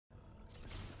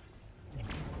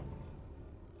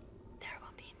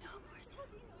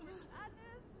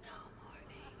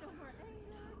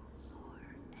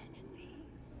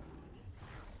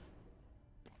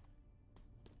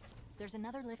There's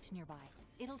another lift nearby.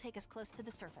 It'll take us close to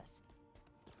the surface.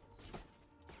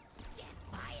 Get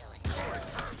violent.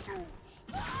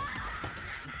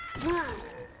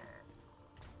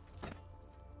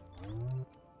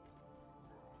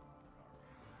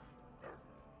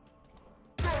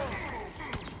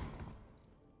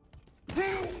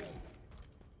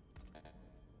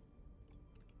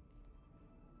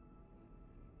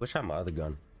 Wish I had my other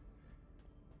gun.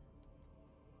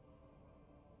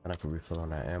 And I can refill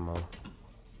on that ammo.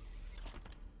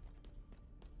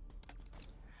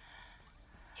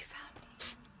 You found me.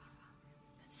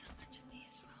 But so much of me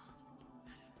is wrong.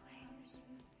 Out of place.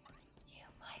 You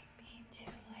might be too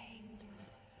late.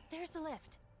 There's the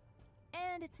lift.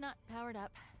 And it's not powered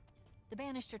up. The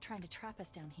Banished are trying to trap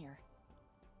us down here.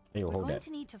 Hey, We're hold going that.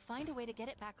 to need to find a way to get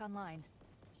it back online.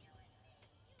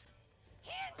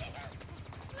 Hands it up!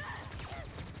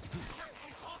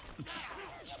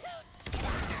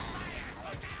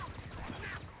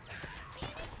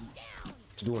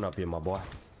 What you doing up here, my boy?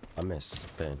 I miss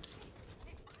Ben.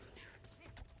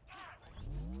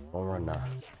 Don't run now.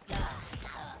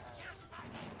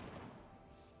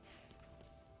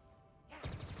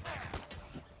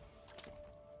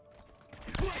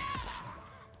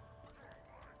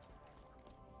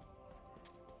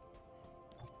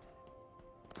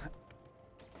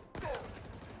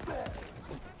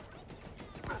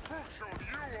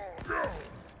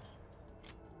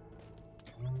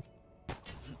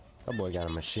 That boy got a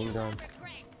machine gun.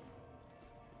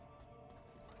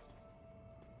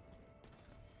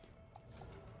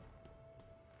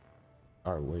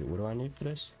 Alright, wait, what do I need for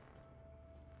this?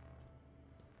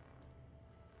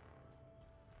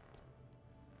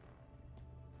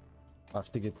 I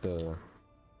have to get the...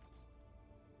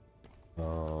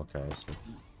 Oh, okay, I see.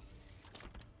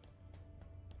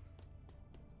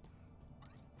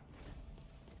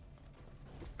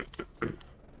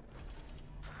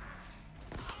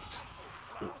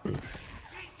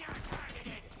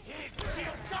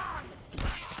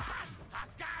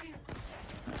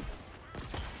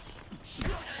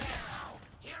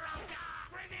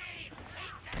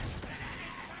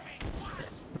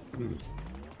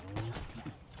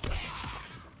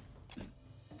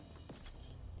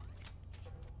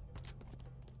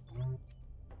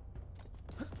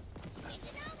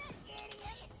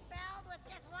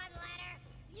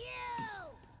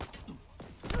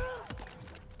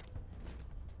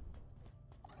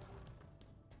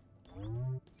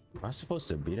 Am I supposed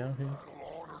to be down here?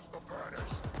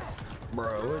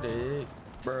 Bro, it is.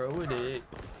 Bro, it is.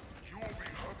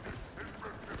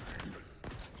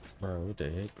 Bro, what the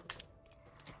heck?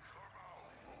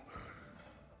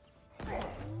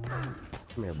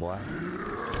 Come here, boy.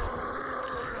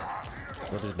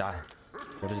 Go just die.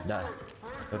 Go just die.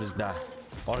 Go just die.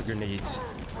 All the grenades.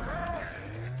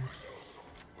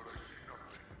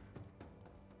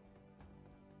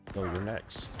 Oh, you're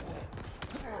next.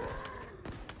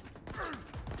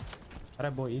 How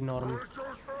that boy eating all them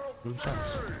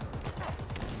shots?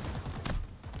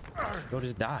 Go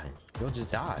just die. Go just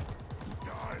die.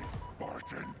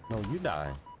 No, you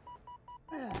die.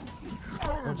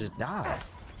 Go just die.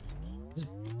 Just...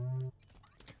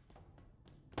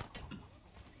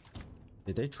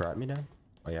 Did they trap me down?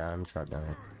 Oh yeah, I'm trapped down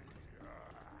here.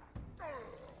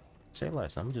 Say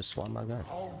less. I'm just swat my gun.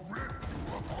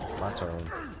 My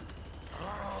turn.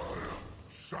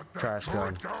 Trash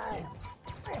gun.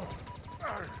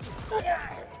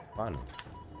 Fun.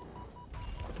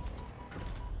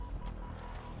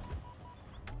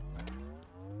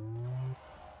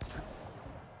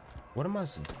 What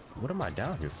am I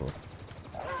down here for?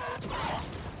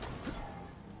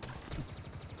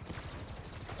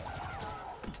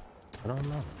 I don't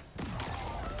know.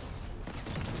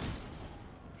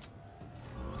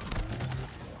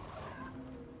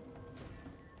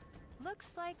 Looks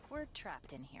like we're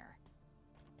trapped in here.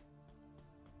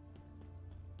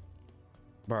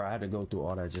 Bro, I had to go through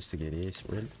all that just to get this,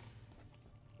 really?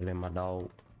 Really, my dog?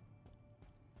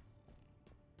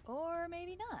 Or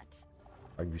maybe not.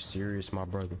 Are you serious, my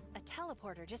brother? A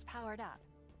teleporter just powered up.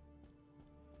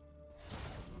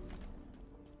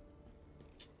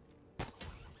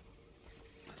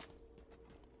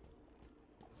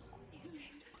 You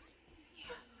saved us.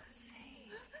 You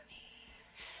save me.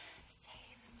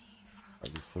 Save me from... Are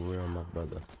you for real, my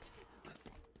brother?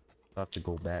 I have to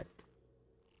go back.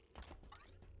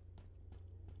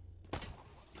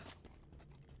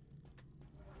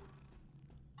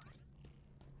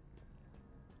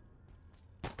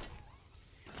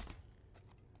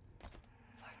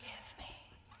 Forgive me.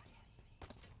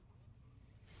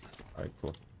 Alright,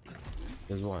 cool.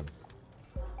 There's one.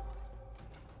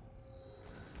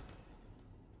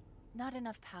 not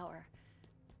enough power.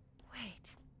 Wait,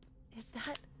 is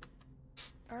that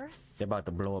Earth? They're about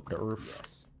to blow up the Earth.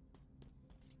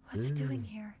 What's it doing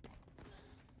here?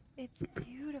 It's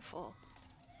beautiful.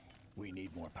 We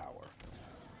need more power.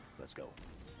 Let's go.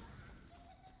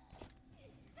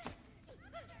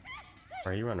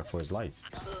 Are you running for his life?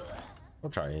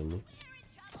 Don't try to aim me.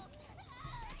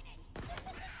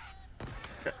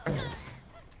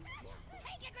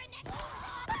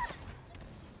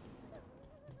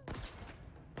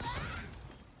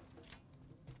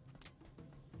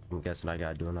 I'm guessing I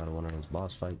gotta do another one of those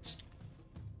boss fights.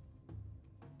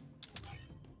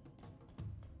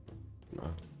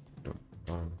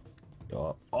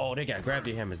 Oh, they got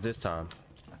gravity hammers this time.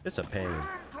 It's a pain.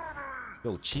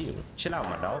 Yo, chill. Chill out,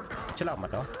 my dog. Chill out, my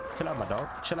dog. Chill out, my dog.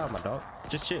 Chill out, my dog.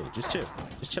 Just chill. Just chill.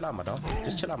 Just chill out, my dog.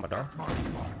 Just chill out, my dog.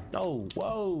 No.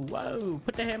 Whoa. Whoa.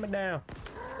 Put the hammer down.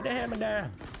 Put the hammer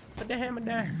down. Put the hammer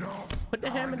down. Put the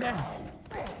hammer down.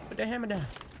 Put the hammer down.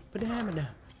 Put the hammer down.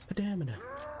 Put the hammer down.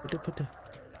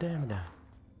 Put the hammer down.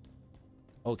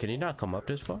 Oh, can he not come up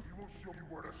this far?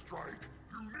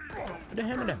 Put the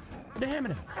hammer down. Put the hammer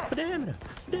down. Put the hammer down.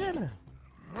 Put the hammer down.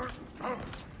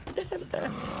 Put the hammer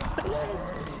down. Put it down.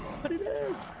 Put it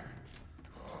down.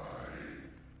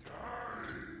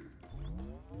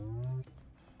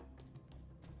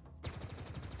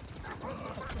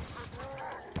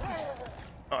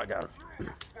 Oh, I got it.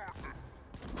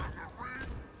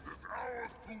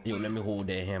 Yo, let me hold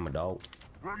that hammer, dog.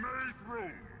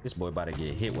 This boy about to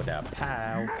get hit with that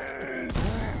pow.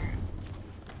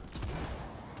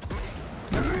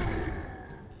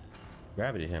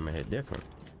 Gravity hammer hit different.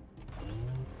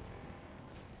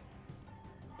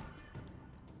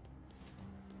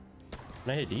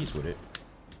 I hit these with it.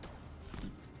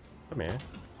 Come here.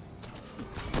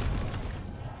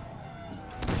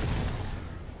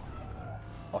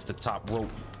 Off the top rope.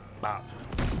 Bop.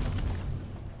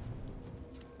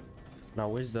 Now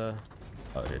where's the...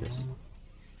 Oh, there it is.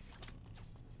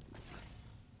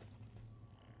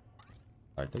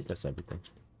 I think that's everything.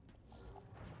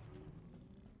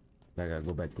 I gotta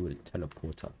go back through the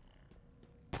teleporter.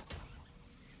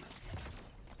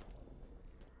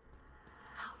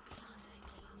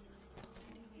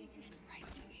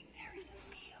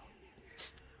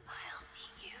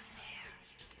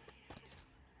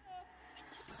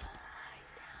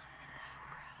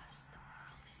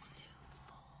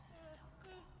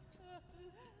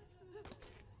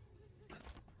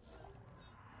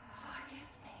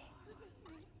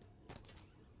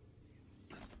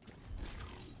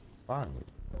 Fine.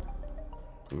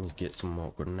 Let me get some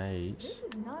more grenades.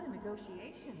 This is not a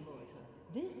negotiation, Lord.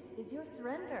 This is your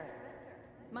surrender.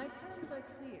 My terms are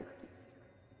clear.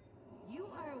 You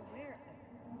are aware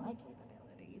of my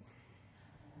capabilities,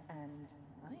 and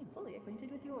I am fully acquainted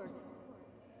with yours.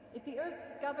 If the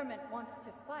Earth's government wants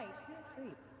to fight, feel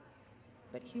free.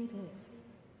 But hear this.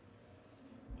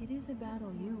 It is a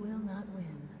battle you will not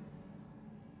win.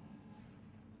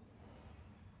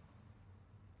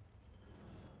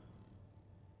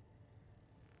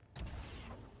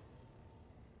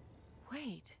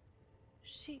 Wait,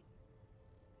 she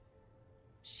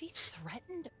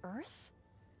threatened Earth?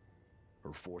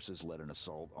 Her forces led an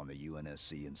assault on the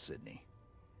UNSC in Sydney.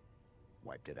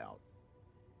 Wiped it out.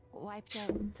 Wiped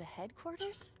out the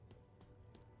headquarters?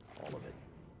 All of it.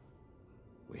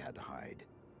 We had to hide.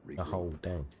 The Regroup, whole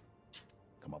thing.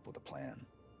 come up with a plan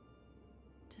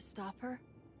To stop her?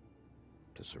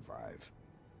 to survive.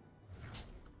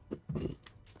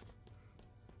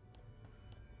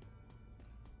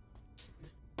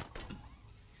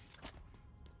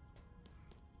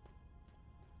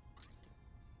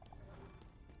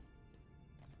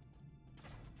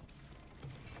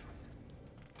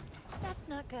 That's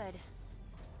not good.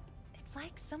 It's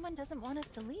like someone doesn't want us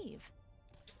to leave.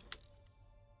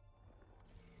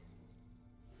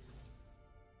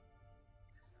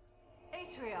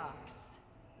 Atriox,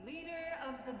 leader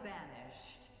of the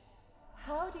Banished.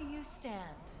 How do you stand?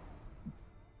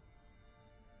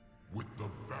 With the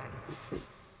banished.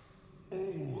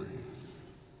 Always.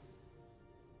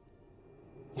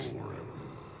 Forever.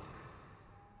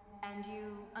 And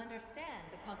you understand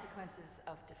the consequences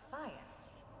of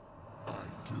defiance? I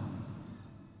do.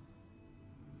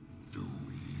 Do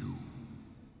you?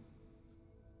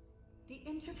 The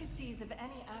intricacies of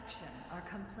any action are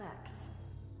complex.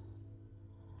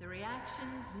 The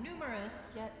reactions numerous,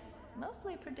 yet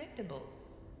mostly predictable.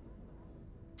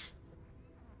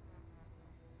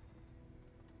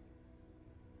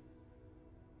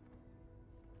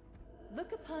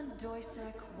 Look upon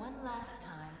Doisek one last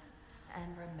time,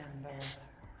 and remember,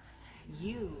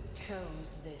 you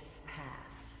chose this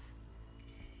path.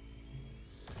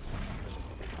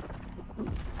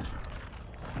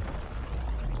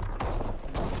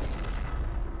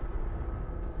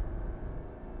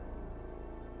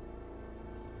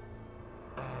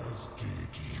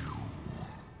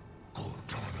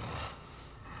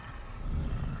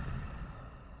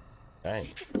 Dang.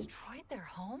 She destroyed their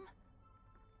home?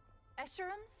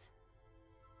 Escherum's?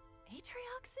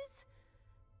 Atriox's?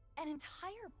 An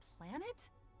entire planet?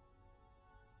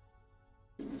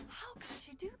 How could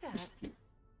she do that?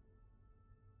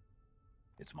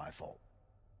 It's my fault.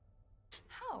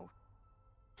 How?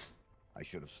 I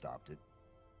should have stopped it.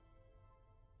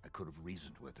 I could have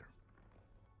reasoned with her.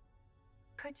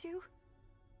 Could you?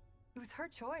 It was her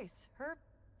choice, her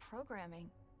programming.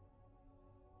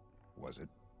 Was it?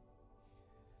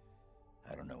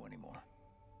 I don't know anymore.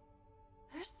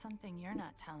 There's something you're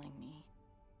not telling me.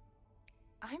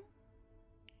 I'm...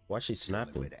 Why's she The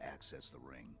only way snapping? to access the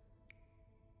ring,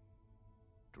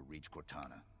 to reach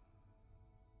Cortana,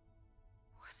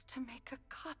 was to make a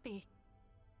copy.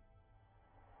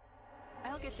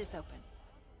 I'll get this open.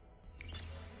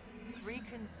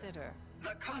 Reconsider.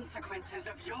 The consequences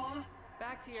of your...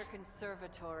 Back to your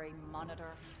conservatory,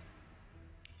 monitor.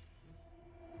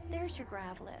 There's your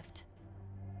grav lift.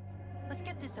 Let's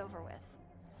get this over with.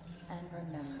 And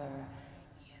remember,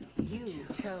 you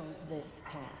chose this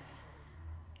path.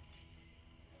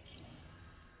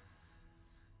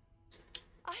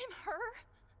 I'm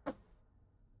her?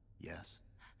 yes.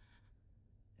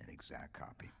 An exact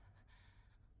copy.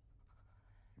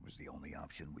 It was the only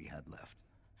option we had left.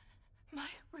 My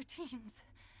routines,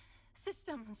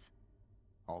 systems.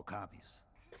 All copies.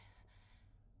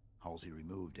 Halsey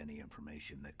removed any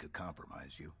information that could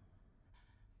compromise you.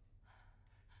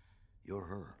 You're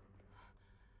her.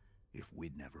 If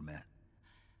we'd never met.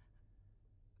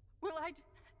 Will I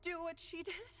do what she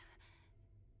did?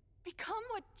 Become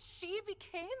what she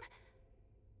became?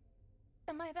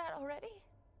 Am I that already?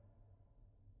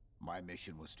 My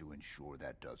mission was to ensure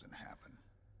that doesn't happen.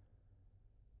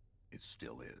 It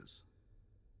still is.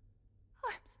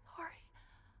 I'm sorry.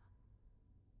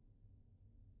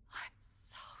 I'm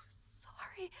so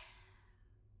sorry.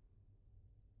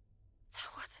 That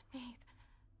wasn't me.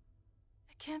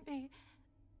 It can't be.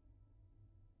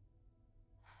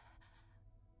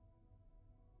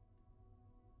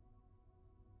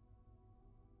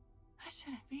 I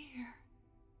shouldn't be here.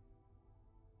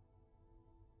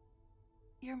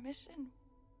 Your mission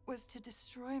was to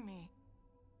destroy me.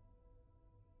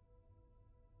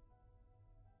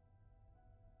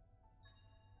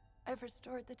 I've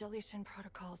restored the deletion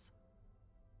protocols.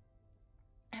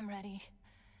 I'm ready.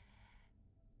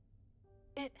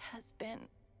 It has been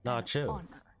Nah, an chill.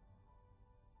 honor.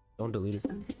 Don't delete it.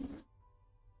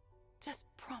 Just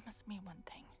promise me one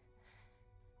thing.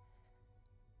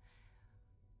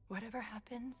 Whatever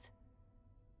happens,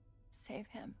 save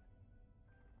him.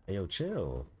 Hey, yo,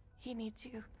 chill. He needs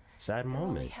you. Sad You're all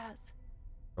he moment. has.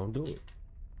 Don't do it.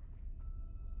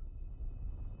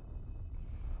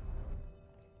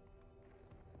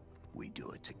 We do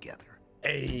it together.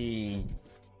 Hey.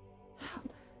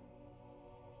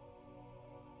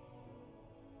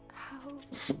 How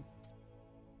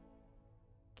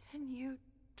can you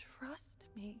trust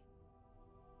me?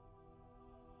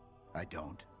 I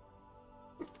don't.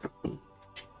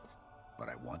 But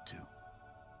I want to.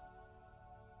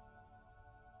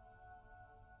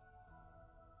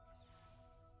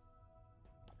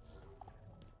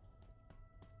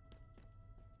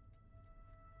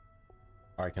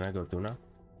 All right, can I go through now?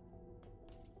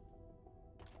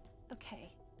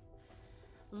 Okay.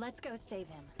 Let's go save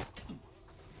him.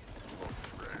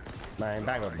 Man,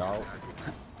 back up, dog.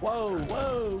 Whoa,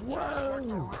 whoa,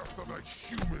 whoa!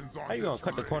 How you gonna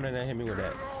cut the corner and then hit me with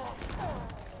that?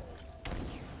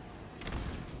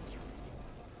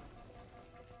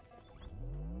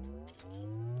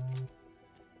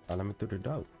 Oh, let me through the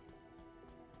door.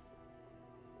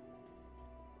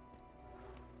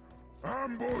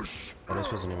 Ambush! Oh,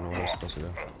 this wasn't even where I was supposed to go.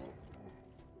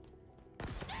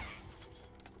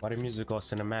 Why the music all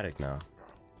cinematic now?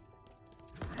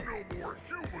 No more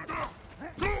humans!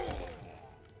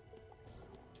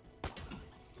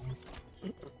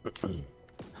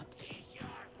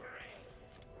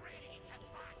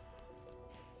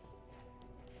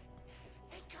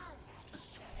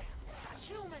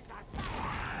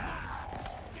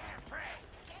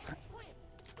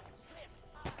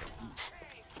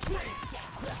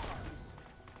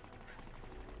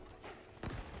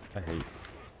 I hate.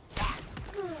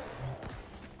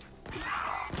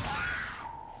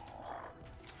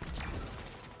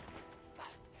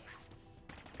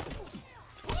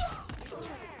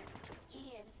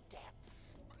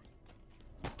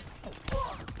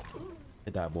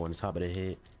 Hit that boy on the top of the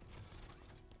head.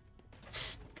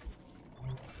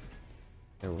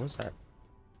 Hey, what's that?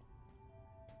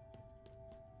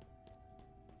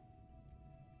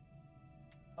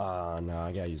 No,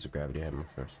 I gotta use the gravity hammer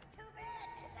first. Too bad,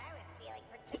 because I was feeling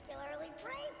particularly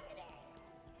brave today.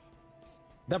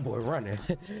 That boy running.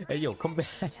 Hey, yo, come back.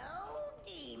 No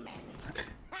demon.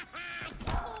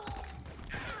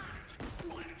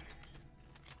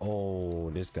 Oh,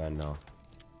 this guy now.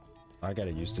 I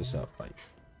gotta use this up. Like,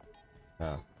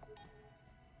 yeah.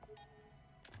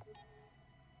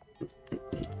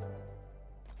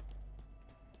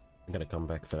 I gotta come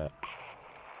back for that.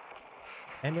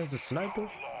 And there's a sniper. How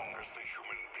long has the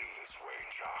human been this way,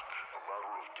 Jack? A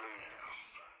matter of days.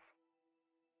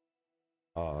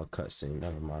 Oh, cutscene.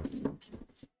 Never mind.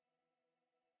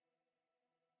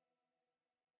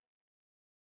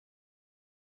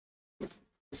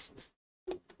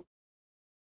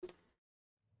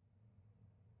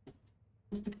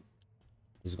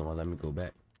 He's gonna let me go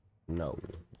back. No.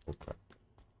 Okay.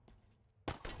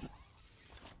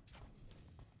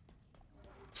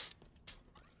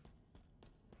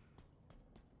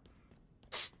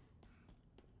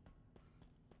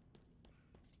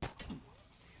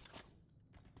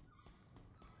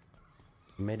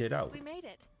 Made it out. We made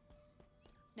it.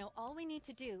 Now all we need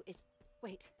to do is...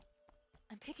 Wait.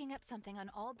 I'm picking up something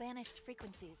on all banished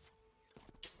frequencies.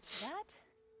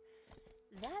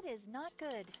 That is not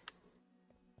good.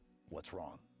 What's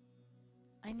wrong?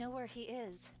 I know where he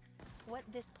is. What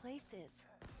this place is.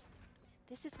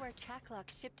 This is where Chaklock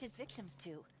shipped his victims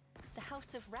to. The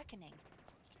House of Reckoning.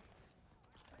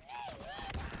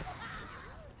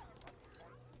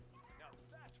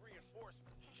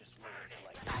 Just wait until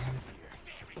I get here.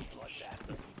 Bloodbath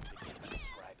doesn't even begin to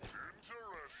describe it.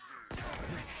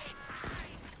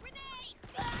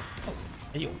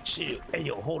 Hey, yo, chill. Hey,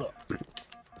 yo, hold up.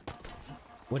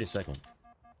 Wait a second.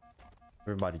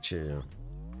 Everybody chill.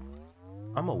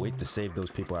 I'm gonna wait to save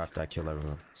those people after I kill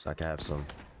everyone, so I can have some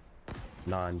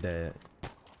non-dead.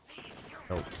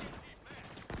 Oh.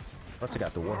 Plus I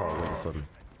got the Warhol waiting for me.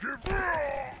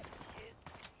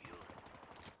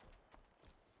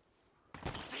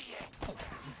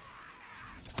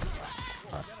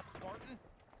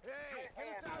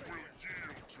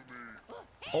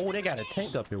 Oh, they got a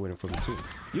tank up here waiting for me too.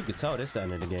 You can tell this the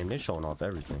end of the game. They're showing off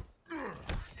everything.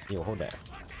 Yo, hold that.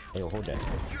 Yo, hold that.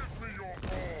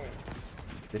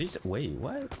 Did he say? Wait,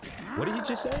 what? What did he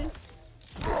just say?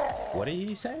 What did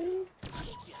he say?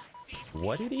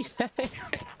 What did he say?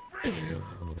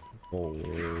 Oh,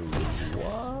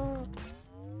 what?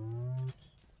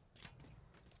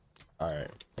 Alright,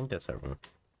 I think that's everyone.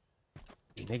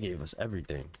 They gave us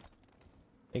everything.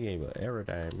 They gave us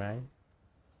everything, man.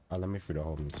 Let me free the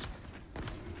homies.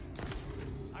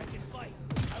 I can fight.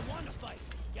 I want to fight.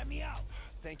 Get me out.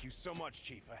 Thank you so much,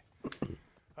 Chief.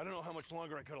 I don't know how much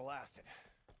longer I could have lasted.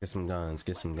 Get some guns.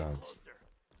 Get some guns.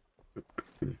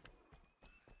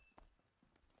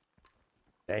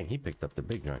 Dang, he picked up the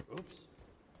big joint. Oops.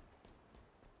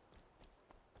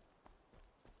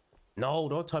 No,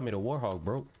 don't tell me the Warhog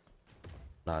broke.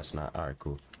 Nah, it's not. All right,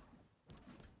 cool.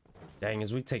 Dang,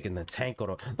 is we taking the tank or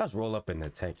the... Let's roll up in the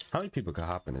tank. How many people can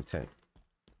hop in the tank?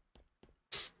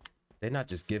 They're not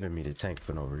just giving me the tank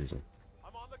for no reason.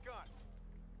 I'm on the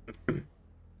gun.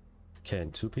 Can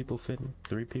 2 people fit in?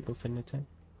 3 people fit in the tank?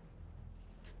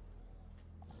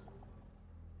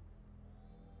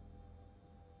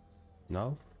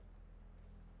 No?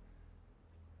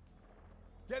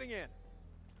 Getting in.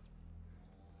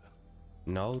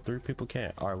 No, 3 people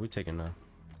can't. All right, we taking the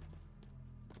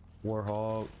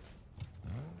Warhog.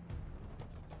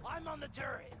 I'm on the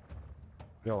turret.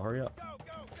 Yo, hurry up. Go,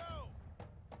 go, go.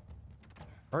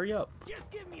 Hurry up. Just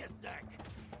give me a sec.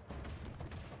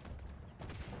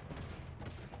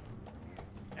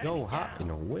 Yo, Enemy hop down. in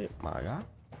the whip, my guy.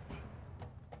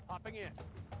 Hopping in.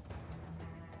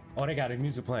 Oh, they got a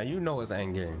music playing. You know it's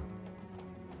endgame.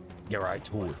 Get right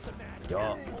to it.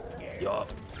 Yup.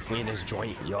 Yup. We in this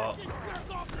joint. Yup.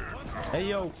 Hey,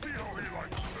 yo.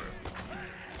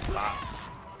 Ah.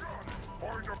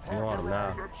 You on him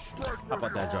now. How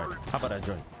about that joint? How about that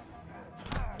joint?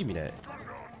 Give me that.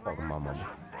 Fuck my mama.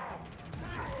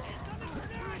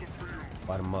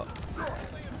 Light him up.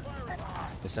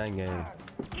 This endgame.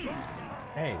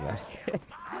 Hey.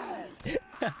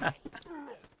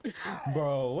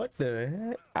 Bro, what the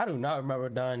heck? I do not remember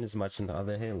dying this much in the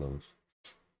other Halos.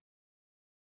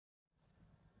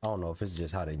 I don't know if it's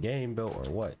just how the game built or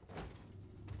what.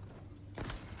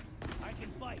 I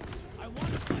can fight. I want to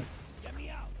fight. Get me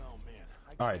out. Oh man.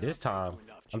 All right, this time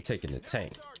I'm taking the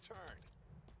tank. It's our turn.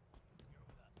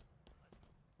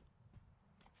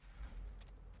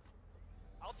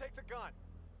 I'll take the gun.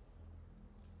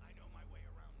 I know my way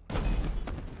around.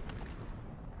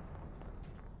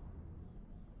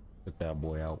 Took that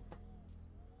boy out.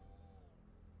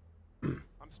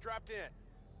 I'm strapped in.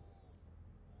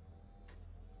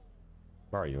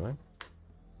 Where are you, man?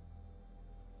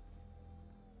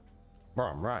 Bro,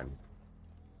 I'm riding.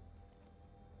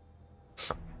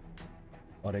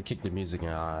 Oh, they kicked the music in.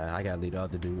 I gotta lead the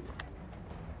other dude.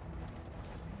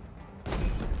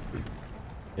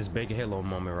 It's big Halo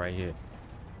moment right here.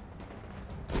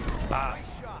 Ah.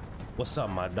 What's up,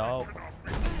 my dog?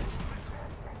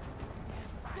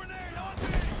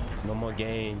 No more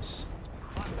games.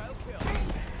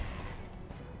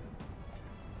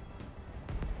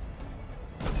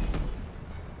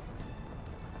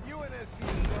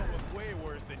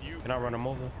 Can I run him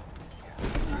over?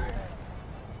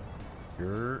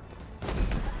 Sure.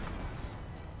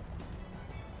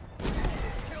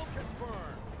 Kill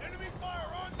confirmed. Enemy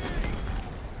fire on me.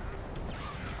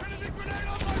 Enemy grenade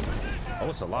on my position. Oh,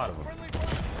 it's a lot of them.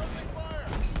 Friendly fire.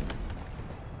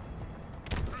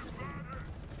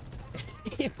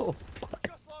 Yo,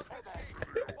 Just lost the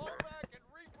chief. Fall back and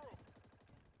regroup.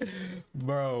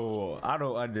 bro, I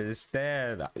don't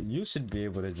understand. You should be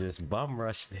able to just bum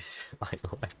rush this. Like,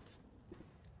 what?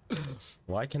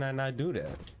 Why can I not do that?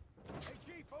 Hey,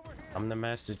 Chief, over here. I'm the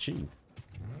Master Chief.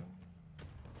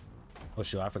 Oh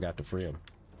shoot, I forgot to free him.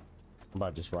 I'm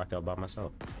about to just rock out by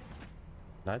myself.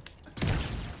 Not.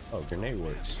 Oh, grenade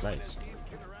works. Nice.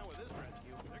 Kidding around with this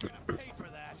rescue. They're gonna pay for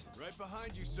that. Right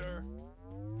behind you, sir.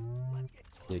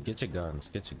 Yeah, get your guns.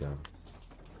 Get your guns.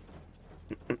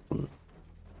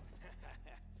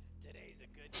 Today's a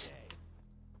good day.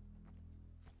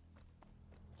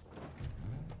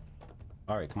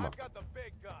 All right, come on. I've got the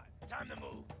big gun. Time to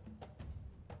move.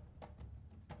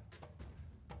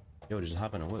 Yo, just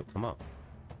hop in a whip. Come on.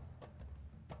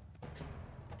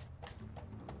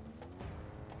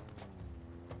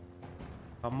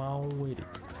 Come on with it.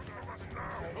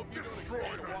 Hope you don't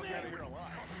expect to walk out of here alive.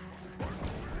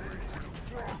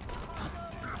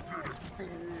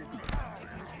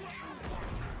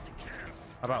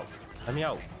 How about? Let me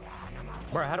out.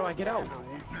 Bro, how do I get out?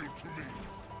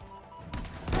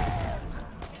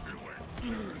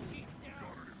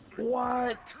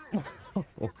 What?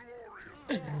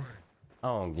 I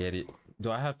don't get it.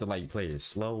 Do I have to like play it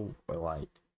slow or like?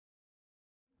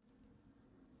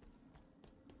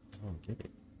 I don't get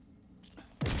it.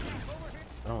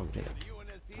 I don't get it. The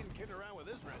UNSC and kidding around with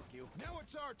this rescue. Now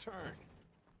it's our turn.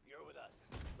 You're with us.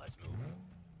 Let's move.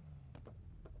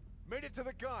 Made it to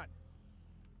the gun.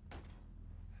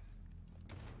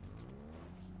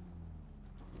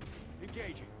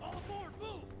 Engaging. All aboard,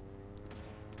 move!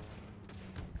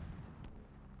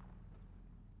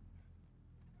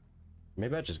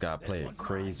 Maybe I just gotta play it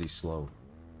crazy slow.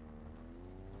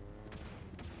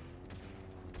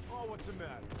 Oh, what's the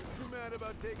matter? You mad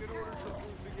about taking orders from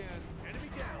moves again? Enemy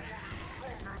down.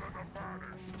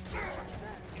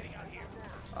 Getting out here.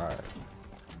 Alright.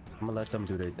 I'm gonna let them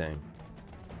do their thing.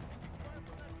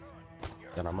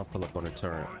 Then I'm gonna pull up on the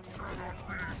turret.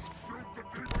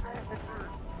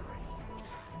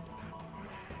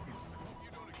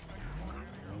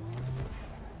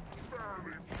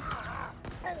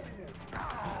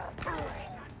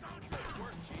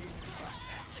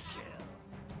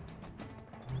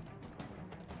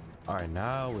 Alright,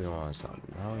 now we on something.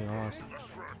 Now we on something.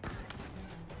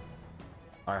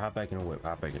 Alright, hop back in the whip.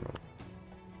 Hop back in the whip.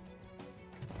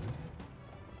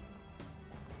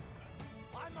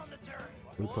 I'm on the turret.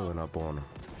 We pulling up on him.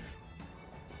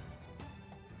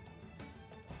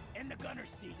 In the gunner's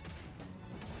seat.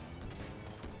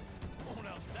 Oh,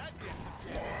 now that did some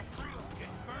damage.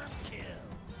 Confirmed kill.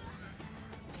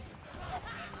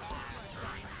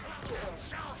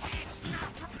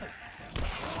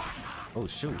 Oh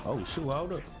shoot,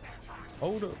 hold up.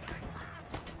 Hold up.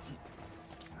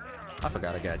 I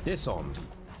forgot I got this on me.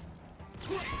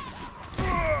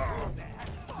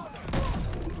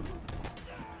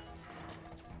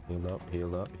 Heal up,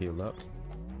 heal up, heal up.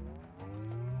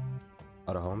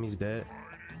 Are the homies dead?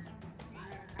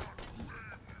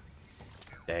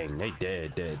 Dang, they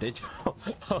dead. They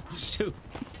oh shoot.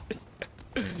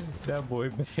 That boy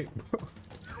back, bro.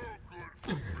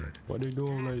 What they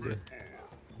doing like that?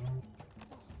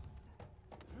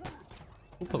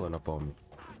 Who pulling up on me?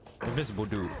 Invisible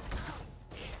dude.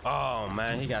 Oh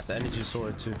man, he got the energy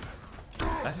sword too.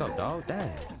 Back up, dog. Damn,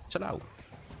 chill out.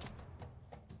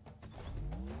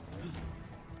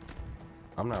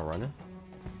 I'm not running.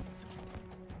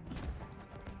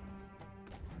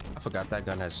 I forgot that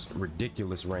gun has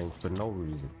ridiculous range for no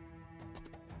reason.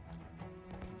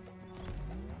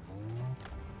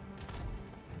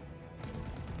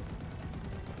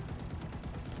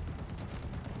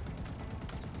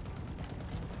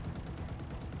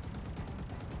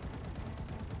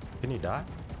 Can he die?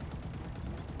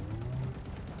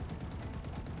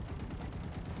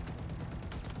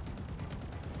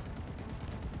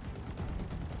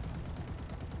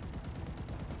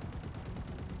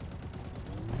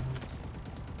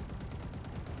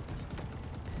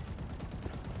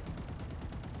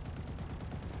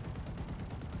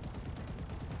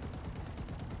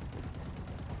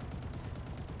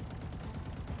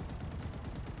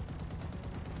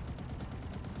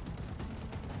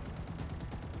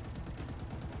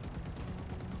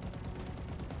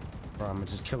 Or I'm gonna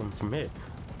just kill him from here.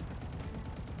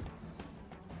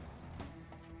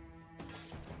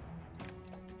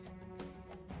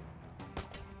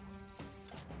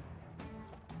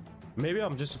 Maybe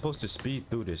I'm just supposed to speed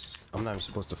through this. I'm not even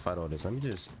supposed to fight all this.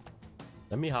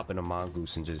 Let me hop in a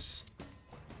mongoose and just.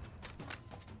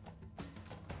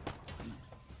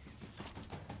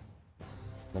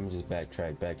 Let me just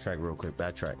backtrack real quick,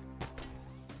 backtrack.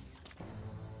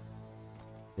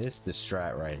 This the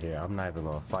strat right here. I'm not even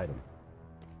gonna fight him.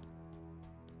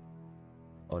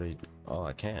 Oh,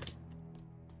 I can't.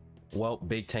 Well,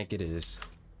 big tank it is.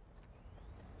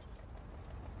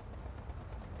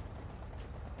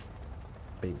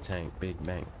 Big tank, big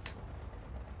bank.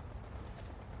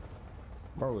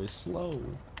 Bro, it's slow.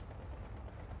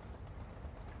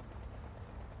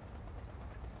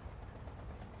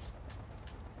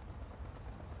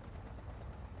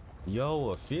 Yo,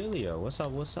 Ophelia, what's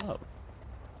up, what's up?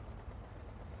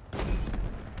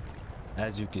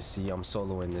 As you can see, I'm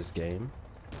soloing this game.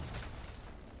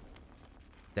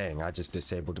 Dang, I just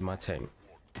disabled my tank.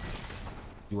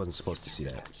 You wasn't supposed to see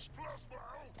that.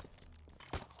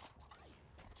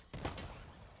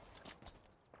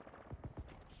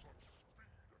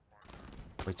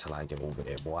 Wait till I get over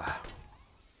there, boy.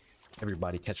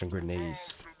 Everybody catching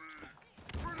grenades.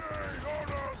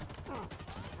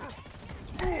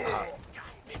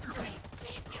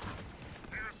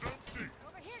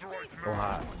 Go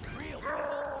high.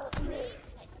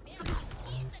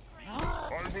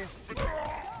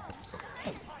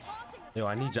 Yo,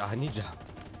 I need ya. I need ya.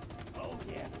 Oh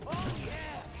yeah. Oh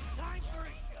yeah. Time for a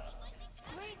show.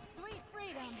 Sweet, sweet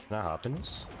freedom. Can I hop in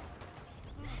this?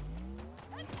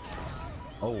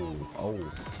 Oh,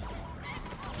 oh.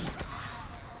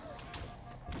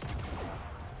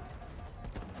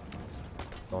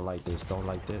 Don't like this, don't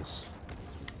like this.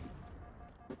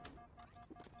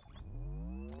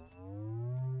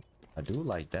 I do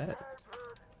like that.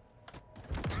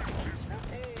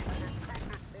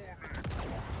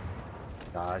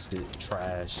 Dodged it,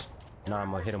 trash. Now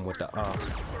I'm gonna hit him with the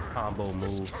combo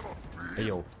move. Hey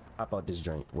yo, hop out this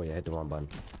drink. Wait, I hit the wrong button.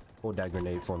 Hold that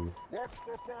grenade for me. Watch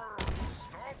the fire!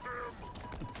 Stop him!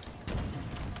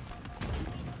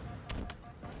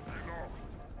 Enough!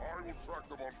 I will track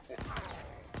them on foot.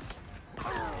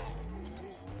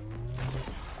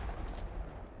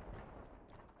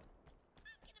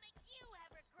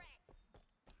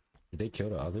 Did they kill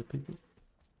the other people?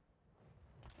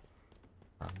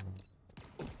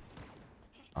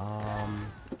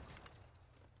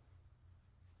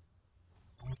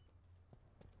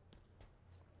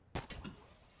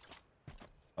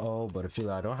 Oh, but I feel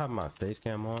like I don't have my face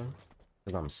cam on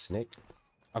because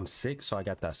I'm sick, so I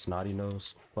got that snotty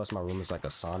nose. Plus, my room is like a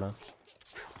sauna,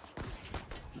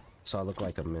 so I look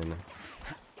like I'm in. I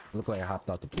look like I hopped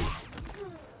out the pool.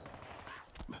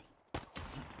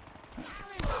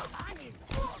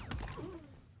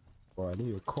 Boy, I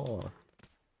need a car.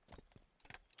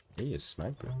 He is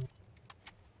sniping.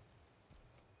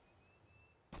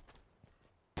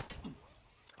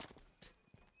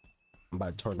 I'm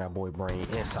about to turn that boy brain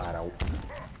inside out.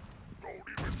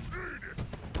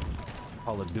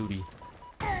 Call of Duty.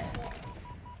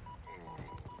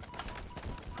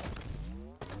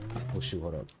 Oh shoot,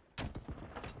 hold up.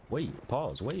 Wait,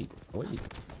 pause, wait.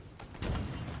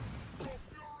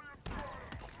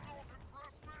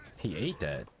 He ate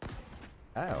that.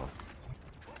 Ow.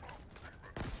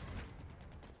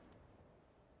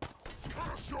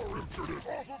 Pass your impudent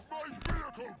off of my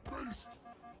vehicle, beast!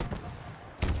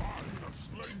 I have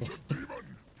slain the demon!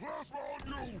 Plasma on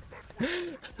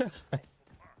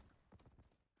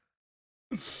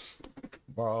you!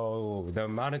 Bro, the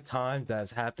amount of times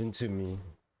that's happened to me.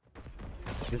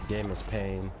 This game is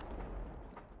pain.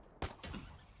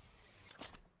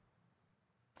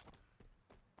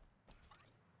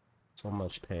 So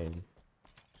much pain.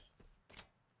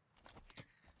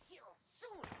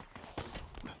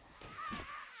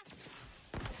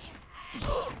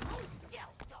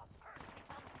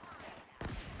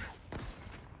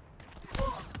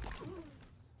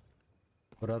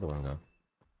 What other one go?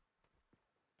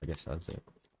 I guess that's it.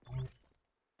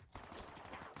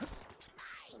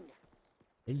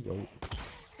 Hey yo.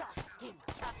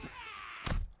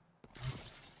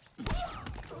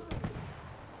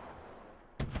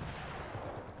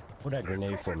 Hold that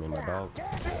grenade for me, my dog.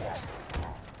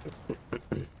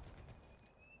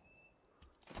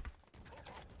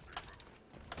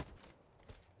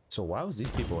 So why was these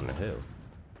people on the hill?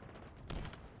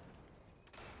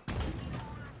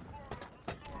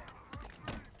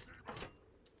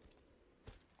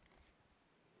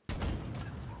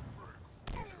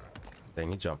 Dang,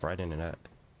 he jumped right into that.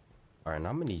 Alright, now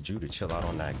I'm gonna need you to chill out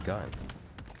on that gun.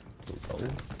 Oh.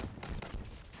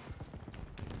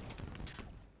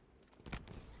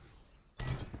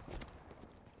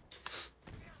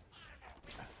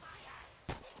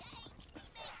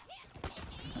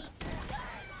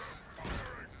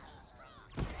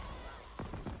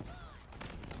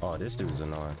 Oh, this dude's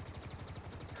annoying.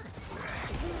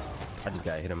 I just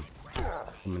gotta hit him.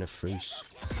 I'm in the face.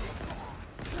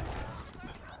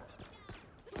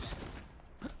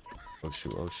 Oh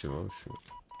shoot, oh shoot, oh shoot.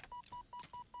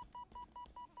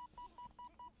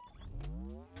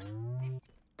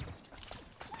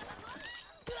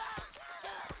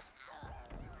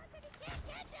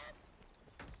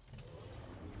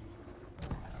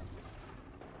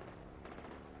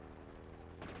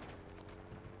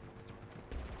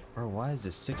 Bro, why is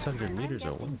this 600 meters I'm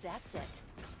away? guessing that's it.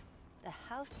 The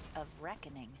House of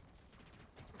Reckoning.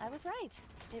 I was right.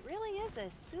 It really is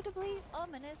a suitably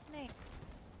ominous name.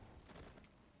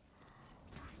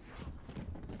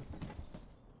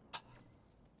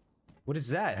 What is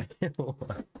that? What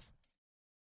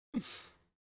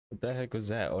the heck was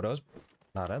that? Oh, that was...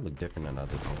 Nah, that looked different than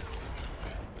others.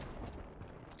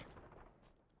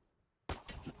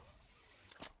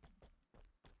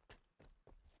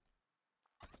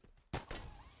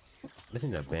 I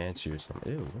think that banshee or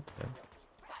something. Ew, what the heck?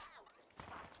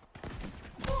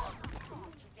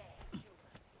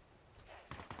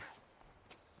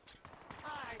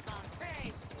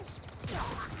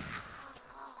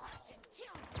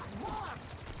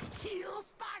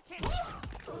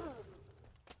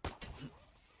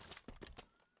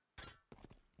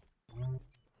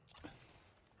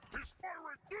 He's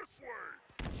firing this way!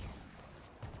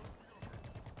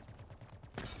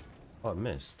 Oh, I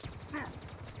missed.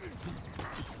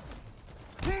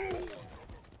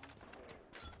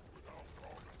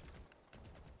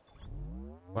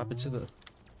 What happened to the...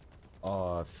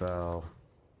 Oh, I fell.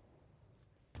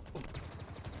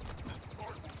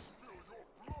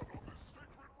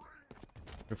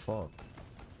 Your fault.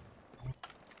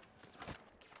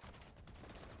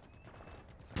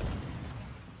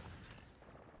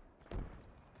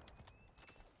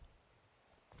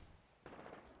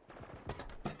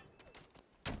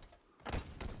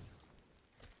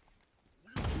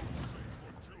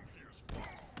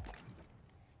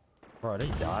 Bro, are they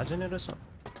dodging it or something?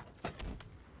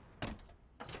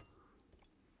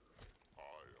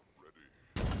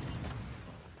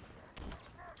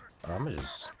 I'm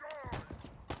just...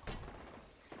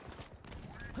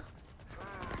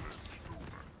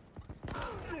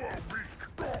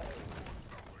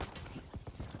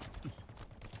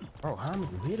 Bro, how are you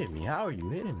hitting me? How are you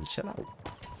hitting me? Chill out.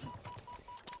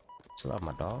 Chill out,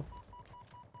 my dog.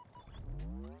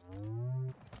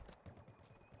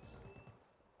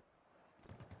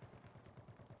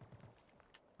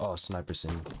 Oh, sniper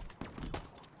scene.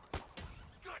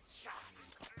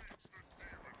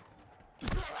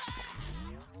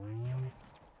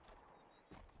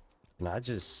 Can I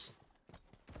just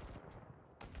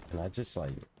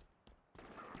like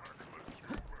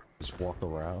just walk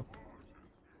around?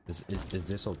 Is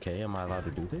this okay? Am I allowed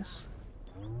to do this?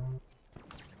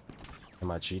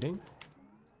 Am I cheating?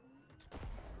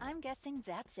 I'm guessing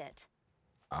that's it.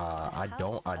 I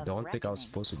don't think I was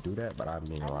supposed to do that, but I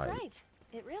mean, I was like, right.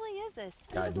 It really is a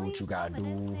gotta do what you gotta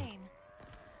suitably ominous do. name.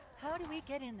 How do we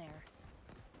get in there?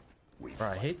 bro,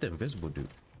 I hate the invisible dude.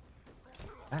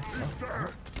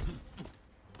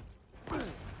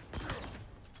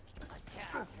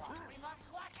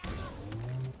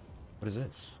 What is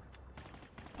this?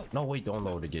 No, wait, don't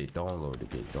lower the gate. Don't lower the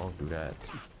gate. Don't do that.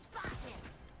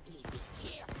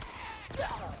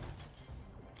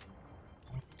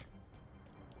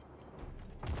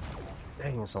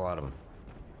 Dang, it's a lot of them.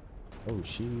 Oh,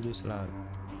 shoot, it's a lot.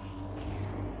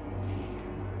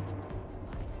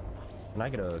 Can I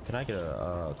get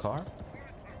a car?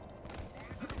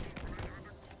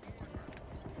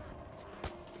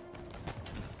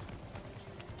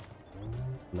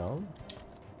 No?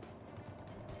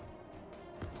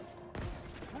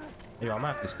 Yo, I'm gonna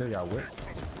have to steal y'all whip.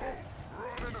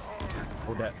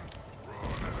 Hold that.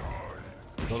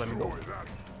 Don't let me go.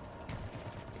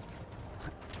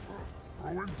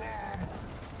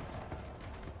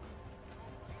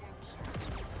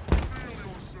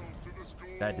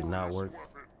 That did not work.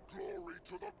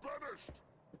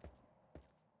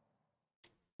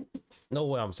 No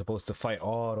way I'm supposed to fight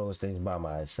all those things by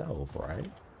myself, right?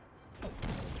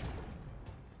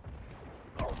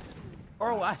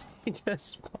 Bro, I just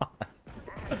spawned.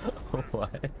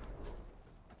 What?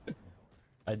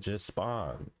 I just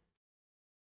spawned.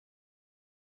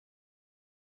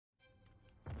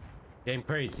 Game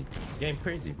crazy. Game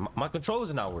crazy. My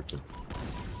controllers are not working.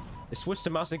 It switched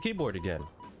to mouse and keyboard again.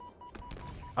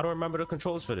 I don't remember the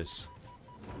controls for this.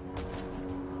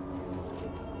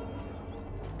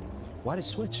 Why did it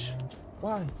switch?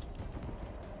 Why?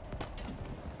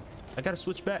 I gotta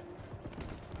switch back.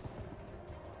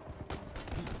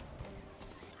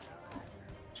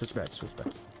 Switch back, switch back.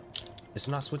 It's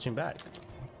not switching back.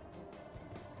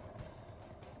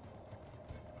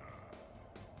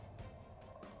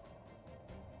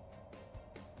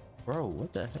 Bro,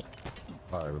 what the heck?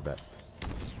 Alright, we're back.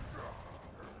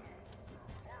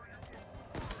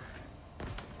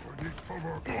 I need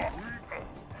cover.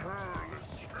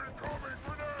 Hairless incoming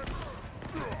grenade.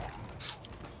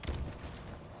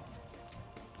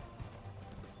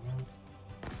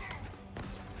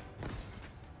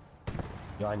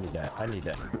 Yo, I need that. I need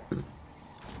that.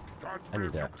 I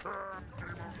need that.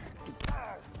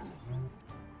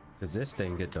 Cause this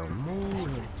thing get the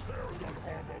move.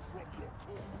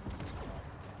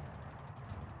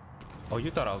 Oh,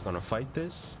 you thought I was gonna fight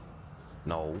this?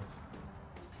 No.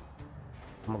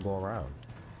 I'm gonna go around.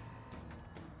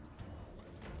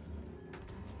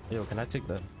 Yo, can I take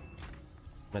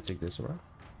this around?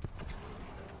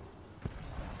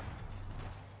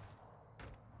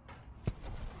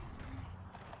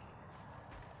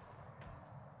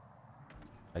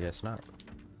 I guess not.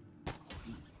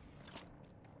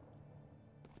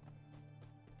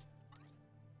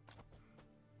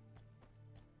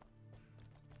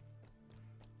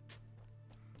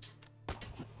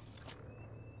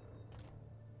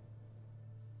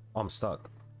 I'm stuck.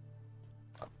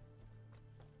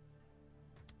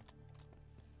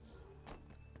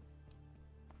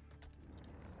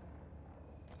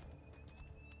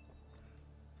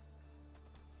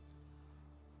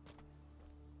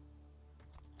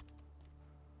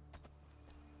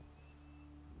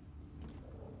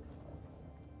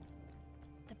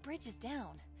 The bridge is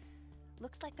down.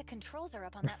 Looks like the controls are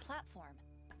up on that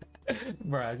platform.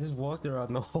 Bro, I just walked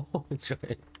around the whole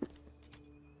train.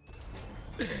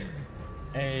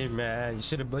 Hey man, you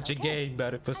should have put your game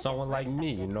better for someone like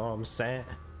me, you know what I'm saying?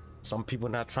 Some people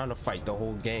not trying to fight the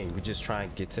whole game, we just trying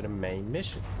to get to the main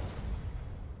mission.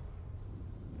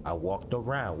 I walked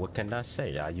around, what can I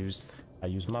say? I used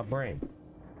my brain.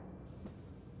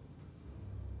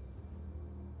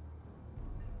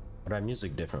 But that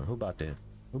music different. Who about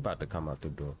to come out the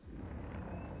door?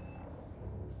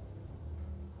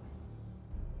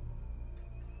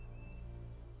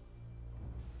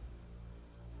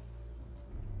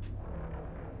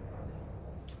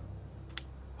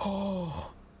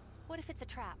 Oh, What if it's a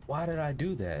trap? why did I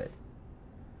do that?